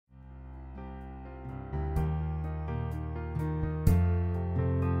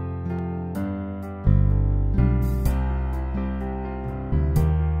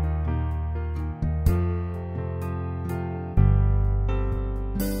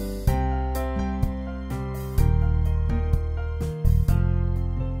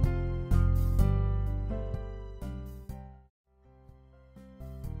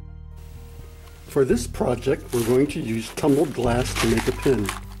For this project, we're going to use tumbled glass to make a pin.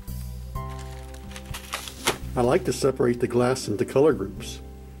 I like to separate the glass into color groups.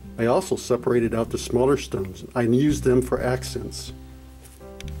 I also separated out the smaller stones and used them for accents.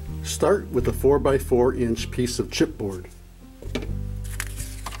 Start with a 4x4 inch piece of chipboard.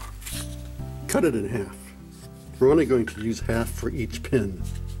 Cut it in half. We're only going to use half for each pin.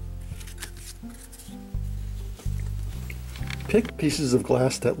 Pick pieces of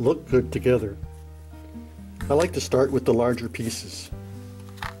glass that look good together. I like to start with the larger pieces.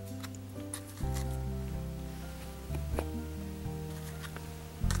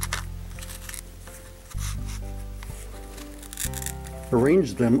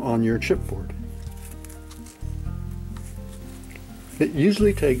 Arrange them on your chipboard. It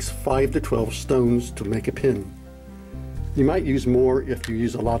usually takes 5 to 12 stones to make a pin. You might use more if you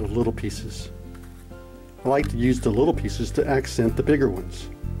use a lot of little pieces. I like to use the little pieces to accent the bigger ones.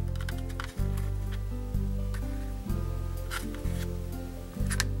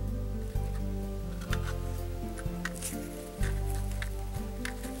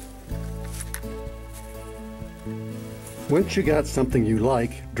 Once you got something you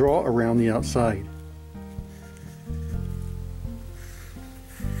like, draw around the outside.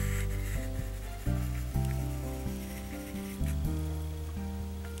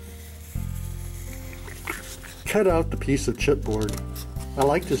 Cut out the piece of chipboard. I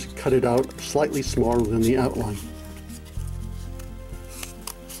like to cut it out slightly smaller than the outline.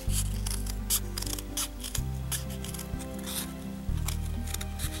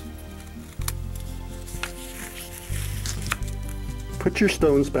 Put your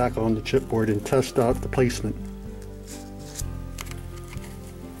stones back on the chipboard and test out the placement.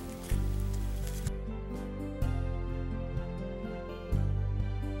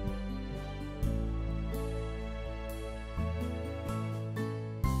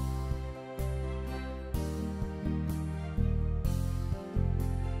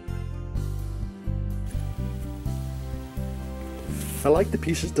 I like the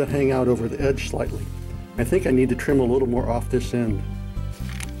pieces to hang out over the edge slightly. I think I need to trim a little more off this end.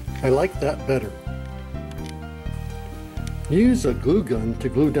 I like that better. Use a glue gun to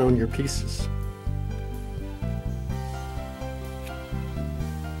glue down your pieces.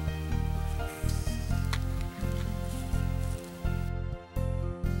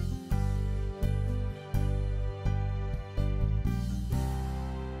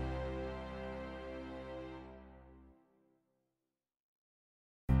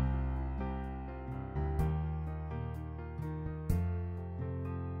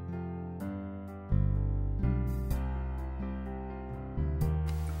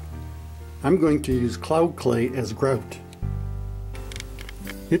 I'm going to use cloud clay as grout.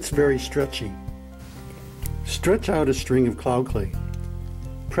 It's very stretchy. Stretch out a string of cloud clay.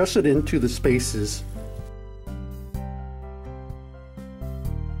 Press it into the spaces.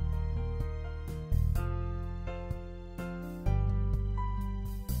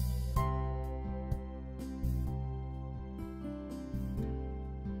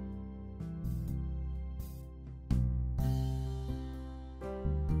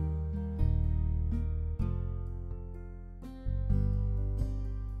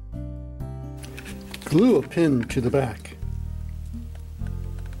 Glue a pin to the back.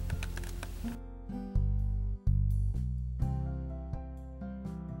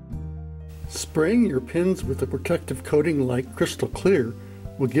 Spraying your pins with a protective coating like crystal clear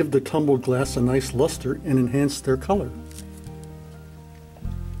will give the tumbled glass a nice luster and enhance their color.